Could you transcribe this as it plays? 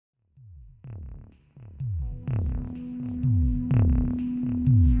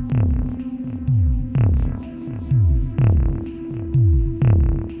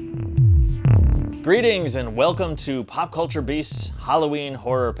Greetings and welcome to Pop Culture Beast's Halloween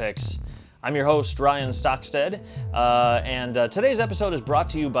Horror Picks. I'm your host, Ryan Stockstead, and today's episode is brought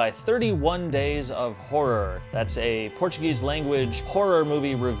to you by 31 Days of Horror. That's a Portuguese language horror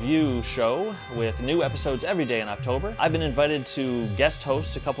movie review show with new episodes every day in October. I've been invited to guest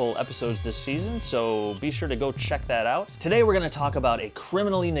host a couple episodes this season, so be sure to go check that out. Today we're going to talk about a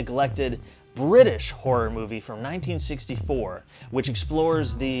criminally neglected British horror movie from 1964, which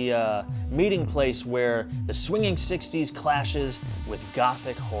explores the meeting place where the swinging 60s clashes with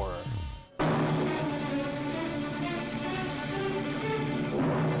gothic horror.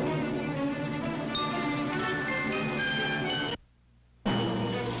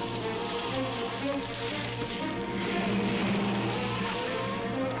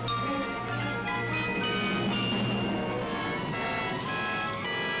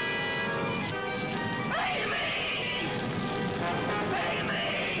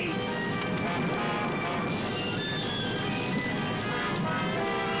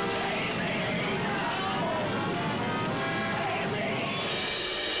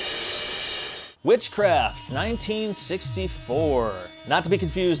 Witchcraft, 1964. Not to be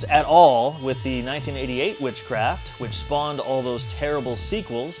confused at all with the 1988 Witchcraft, which spawned all those terrible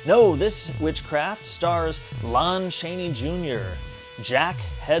sequels. No, this Witchcraft stars Lon Chaney Jr., Jack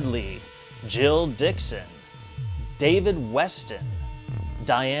Hedley, Jill Dixon, David Weston,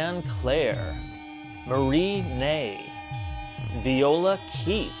 Diane Clare, Marie Ney, Viola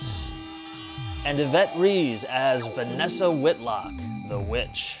Keats, and Yvette Rees as Vanessa Whitlock, the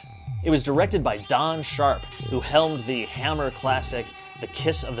Witch. It was directed by Don Sharp, who helmed the Hammer classic The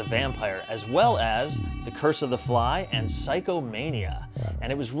Kiss of the Vampire, as well as The Curse of the Fly and Psychomania.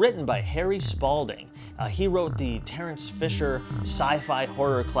 And it was written by Harry Spalding. He wrote the Terence Fisher sci-fi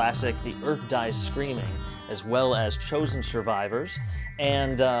horror classic The Earth Dies Screaming, as well as Chosen Survivors,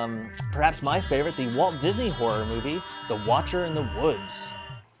 and perhaps my favorite, the Walt Disney horror movie, The Watcher in the Woods.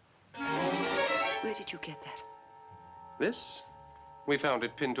 Where did you get that? This? We found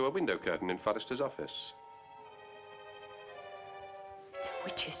it pinned to a window curtain in Forrester's office. It's a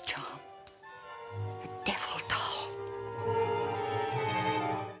witch's charm. A devil doll.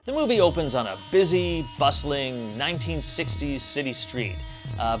 The movie opens on a busy, bustling 1960s city street,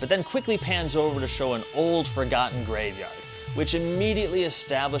 but then quickly pans over to show an old, forgotten graveyard, which immediately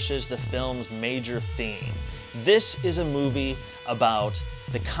establishes the film's major theme. This is a movie about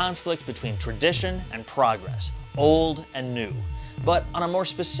the conflict between tradition and progress, old and new. But on a more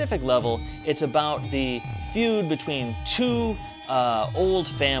specific level, it's about the feud between two old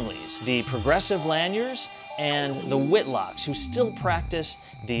families, the progressive Lanyers and the Whitlocks, who still practice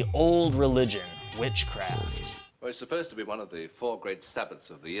the old religion, witchcraft. Well, it's supposed to be one of the 4 great Sabbaths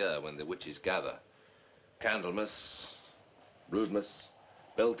of the year when the witches gather. Candlemas, Broodmas,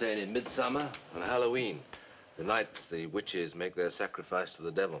 Beltane in midsummer, and Halloween, the night the witches make their sacrifice to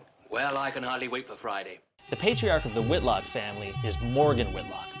the devil. Well, I can hardly wait for Friday. The patriarch of the Whitlock family is Morgan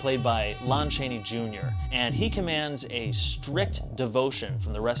Whitlock, played by Lon Chaney Jr., and he commands a strict devotion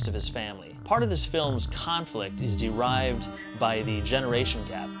from the rest of his family. Part of this film's conflict is derived by the generation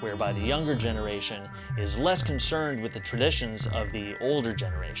gap, whereby the younger generation is less concerned with the traditions of the older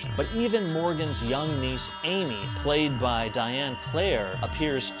generation. But even Morgan's young niece, Amy, played by Diane Clare,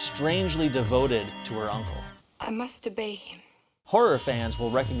 appears strangely devoted to her uncle. I must obey him. Horror fans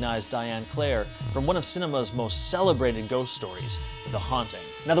will recognize Diane Clare from one of cinema's most celebrated ghost stories, The Haunting.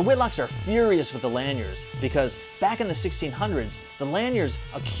 Now, the Whitlocks are furious with the Lanyers because back in the 1600s, the Lanyers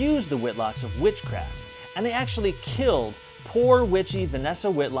accused the Whitlocks of witchcraft, and they actually killed poor witchy Vanessa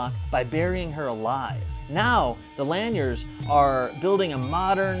Whitlock by burying her alive. Now, the Lanyers are building a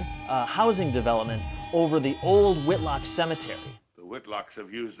modern housing development over the old Whitlock cemetery. The Whitlocks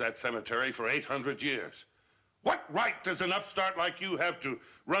have used that cemetery for 800 years. What right does an upstart like you have to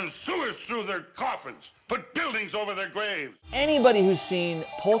run sewers through their coffins, put buildings over their graves? Anybody who's seen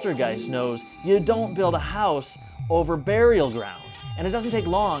Poltergeist knows you don't build a house over burial ground. And it doesn't take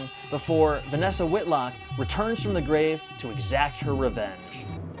long before Vanessa Whitlock returns from the grave to exact her revenge.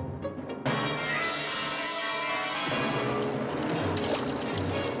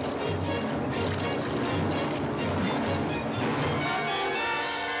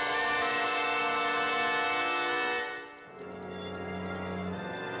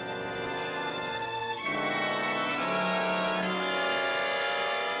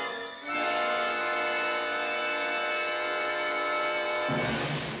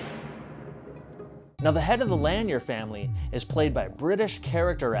 Now, the head of the Lanier family is played by British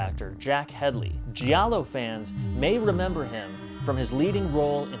character actor Jack Hedley. Giallo fans may remember him from his leading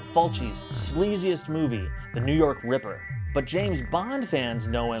role in Fulci's sleaziest movie, The New York Ripper. but James Bond fans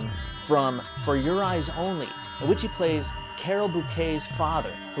know him from For Your Eyes Only, in which he plays Carol Bouquet's father,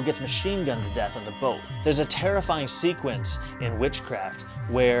 who gets machine gunned to death on the boat. There's a terrifying sequence in Witchcraft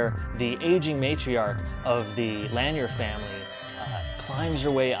where the aging matriarch of the Lanier family climbs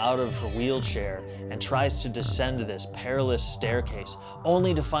her way out of her wheelchair and tries to descend this perilous staircase,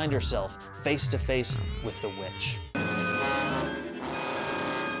 only to find herself face to face with the witch.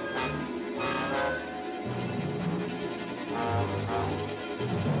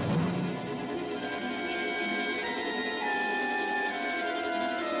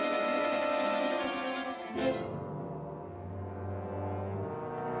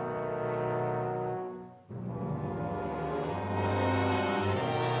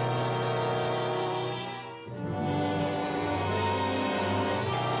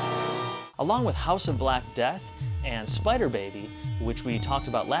 Along with House of Black Death and Spider Baby, which we talked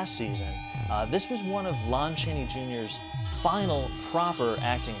about last season, this was one of Lon Chaney Jr.'s final proper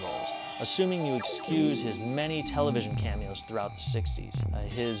acting roles, assuming you excuse his many television cameos throughout the 60s.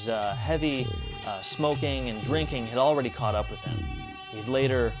 His heavy smoking and drinking had already caught up with him. He'd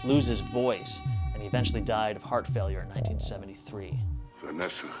later lose his voice, and he eventually died of heart failure in 1973.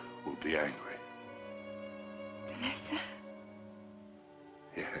 Vanessa will be angry. Vanessa?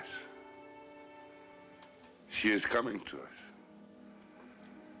 Yes. She is coming to us.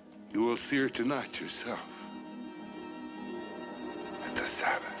 You will see her tonight yourself. At the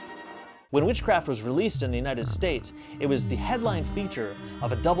Sabbath. When Witchcraft was released in the United States, it was the headline feature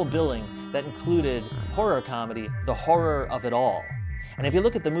of a double billing that included horror comedy, The Horror of It All. And if you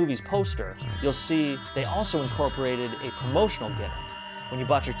look at the movie's poster, you'll see they also incorporated a promotional gimmick. When you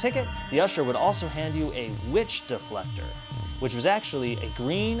bought your ticket, the usher would also hand you a witch deflector, which was actually a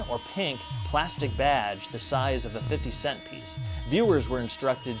green or pink plastic badge the size of a 50-cent piece. Viewers were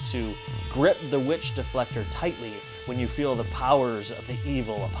instructed to grip the witch deflector tightly when you feel the powers of the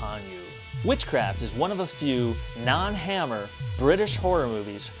evil upon you. Witchcraft is one of a few non-Hammer British horror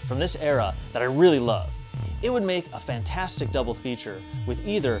movies from this era that I really love. It would make a fantastic double feature with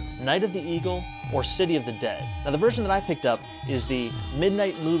either Night of the Eagle or City of the Dead. Now the version that I picked up is the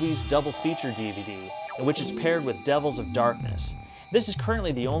Midnight Movies double feature DVD, in which it's paired with Devils of Darkness. This is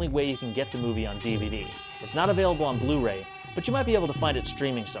currently the only way you can get the movie on DVD. It's not available on Blu-ray, but you might be able to find it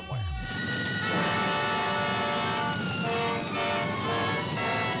streaming somewhere.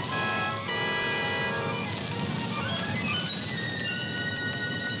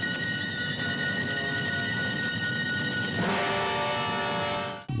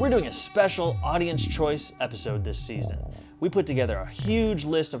 We're doing a special audience choice episode this season. We put together a huge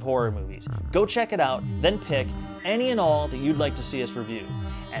list of horror movies. Go check it out, then pick any and all that you'd like to see us review.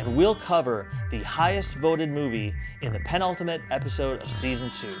 And we'll cover the highest voted movie in the penultimate episode of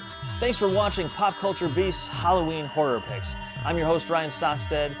Season 2. Thanks for watching Pop Culture Beast's Halloween Horror Picks. I'm your host, Ryan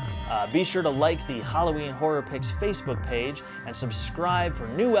Stockstead. Be sure to like the Halloween Horror Picks Facebook page and subscribe for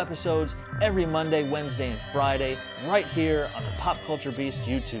new episodes every Monday, Wednesday, and Friday right here on the Pop Culture Beast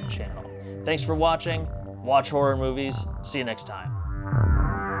YouTube channel. Thanks for watching. Watch horror movies. See you next time.